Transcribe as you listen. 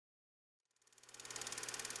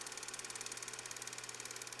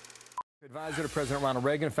Advisor to President Ronald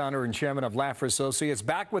Reagan, founder and chairman of Laffer Associates,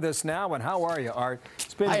 back with us now. And how are you, Art?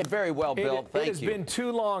 It's been very well, Bill. Thank you. It has been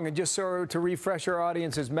too long, and just so to refresh our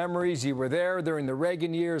audience's memories, you were there during the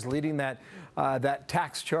Reagan years, leading that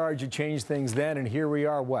tax charge. You changed things then, and here we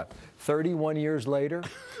are. What, 31 years later?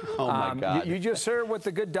 Oh my God! You just heard what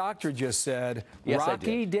the good doctor just said. Yes,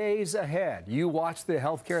 Rocky days ahead. You watched the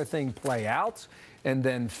healthcare thing play out and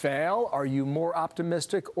then fail. Are you more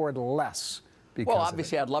optimistic or less? Well,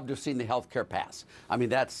 obviously, I'd love to have seen the health care pass. I mean,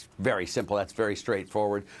 that's very simple. That's very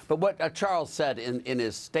straightforward. But what Charles said in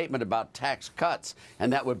his statement about tax cuts,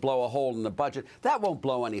 and that would blow a hole in the budget, that won't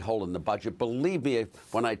blow any hole in the budget. Believe me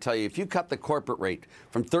when I tell you, if you cut the corporate rate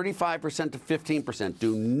from 35% to 15%,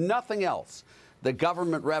 do nothing else, the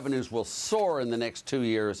government revenues will soar in the next 2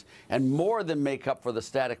 years and more than make up for the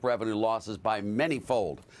static revenue losses by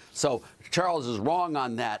many-fold. So Charles is wrong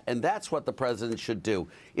on that, and that's what the president should do.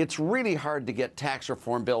 It's really hard to get tax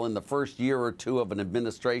reform bill in the first year or two of an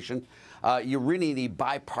administration. You really need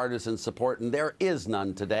bipartisan support, and there is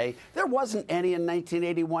none today. There wasn't any in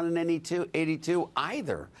 1981 and 82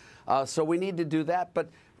 either. So we need to do that. But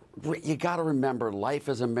you got to remember, life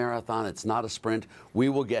is a marathon. It's not a sprint. We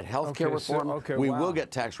will get health care reform. We will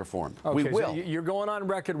get tax reform. We will. So you're going on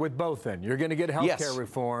record with both then. You're going to get health care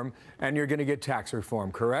reform and you're going to get tax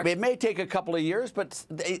reform, correct? It may take a couple of years, but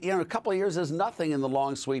a couple of years is nothing in the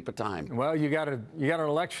long sweep of time. Well, you got an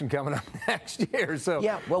election coming up next year. So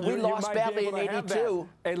yeah, well, we lost badly in 82.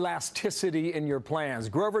 Elasticity in your plans.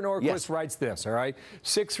 Grover Norquist writes this, all right?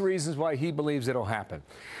 6 reasons why he believes it'll happen.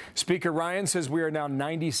 Speaker Ryan says we are now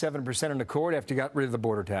 97% in accord after he got rid of the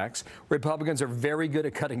border tax. Republicans are very good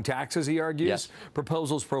at cutting taxes, he argues. Yes.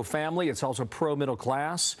 Proposals pro-family. It's also pro-middle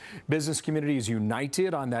class. Business community is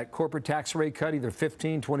united on that corporate tax rate cut, either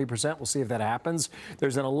 15, 20%. We'll see if that happens.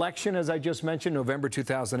 There's an election, as I just mentioned, November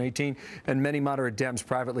 2018, and many moderate Dems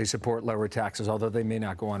privately support lower taxes, although they may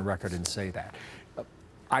not go on record and say that.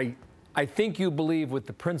 I think you believe with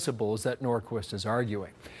the principles that Norquist is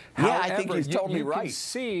arguing. Yeah, I think he's totally right. You can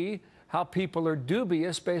see how people are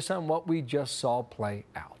dubious based on what we just saw play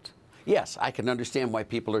out. Yes, I can understand why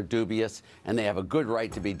people are dubious, and they have a good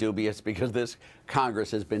right to be dubious because this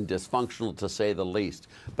Congress has been dysfunctional, to say the least.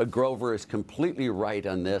 But Grover is completely right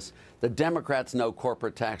on this. The Democrats know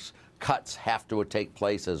corporate tax cuts have to take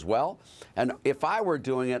place as well. And if I were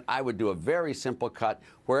doing it, I would do a very simple cut.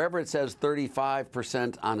 Wherever it says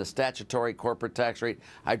 35% on a statutory corporate tax rate,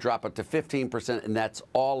 I drop it to 15%, and that's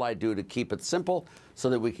all I do to keep it simple so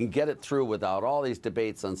that we can get it through without all these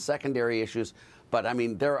debates on secondary issues. But, I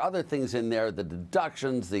mean, there are other things in there, the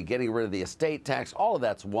deductions, the getting rid of the estate tax, all of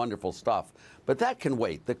that's wonderful stuff. But that can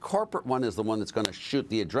wait. The corporate one is the one that's going to shoot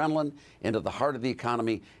the adrenaline into the heart of the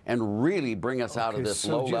economy and really bring us out of this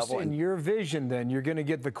low level. So just in your vision, then, you're going to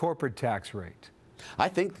get the corporate tax rate. I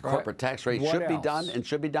think the corporate tax rate should be done and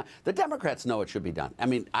should be done. The Democrats know it should be done. I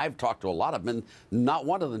mean, I've talked to a lot of them, and not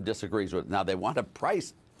one of them disagrees with it. Now, they want a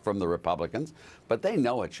price from the Republicans, but they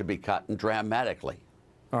know it should be cut and dramatically.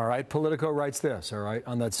 All right, Politico writes this, all right,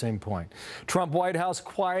 on that same point. Trump White House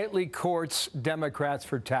quietly courts Democrats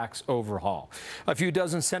for tax overhaul. A few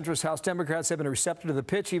dozen centrist House Democrats have been receptive to the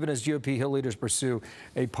pitch, even as GOP Hill leaders pursue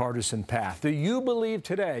a partisan path. Do you believe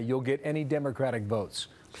today you'll get any Democratic votes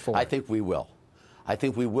for it? I think we will. I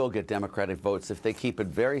think we will get Democratic votes if they keep it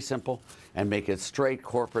very simple and make it straight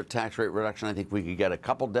corporate tax rate reduction. I think we could get a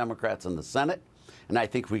couple Democrats in the Senate. And I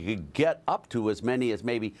think we could get up to as many as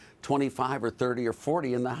maybe 25 or 30 or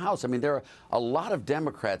 40 in the House. I mean, there are a lot of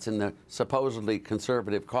Democrats in the supposedly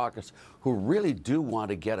conservative caucus who really do want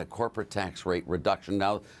to get a corporate tax rate reduction.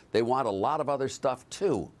 Now, they want a lot of other stuff,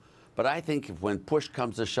 too. But I think when push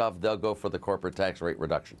comes to shove, they'll go for the corporate tax rate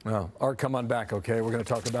reduction. Well, Art, come on back, okay? We're going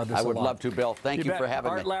to talk about this a lot. I would love to, Bill. Thank you for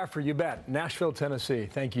having me. Art Laffer, you bet. Nashville, Tennessee.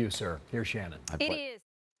 Thank you, sir. Here's Shannon. It is.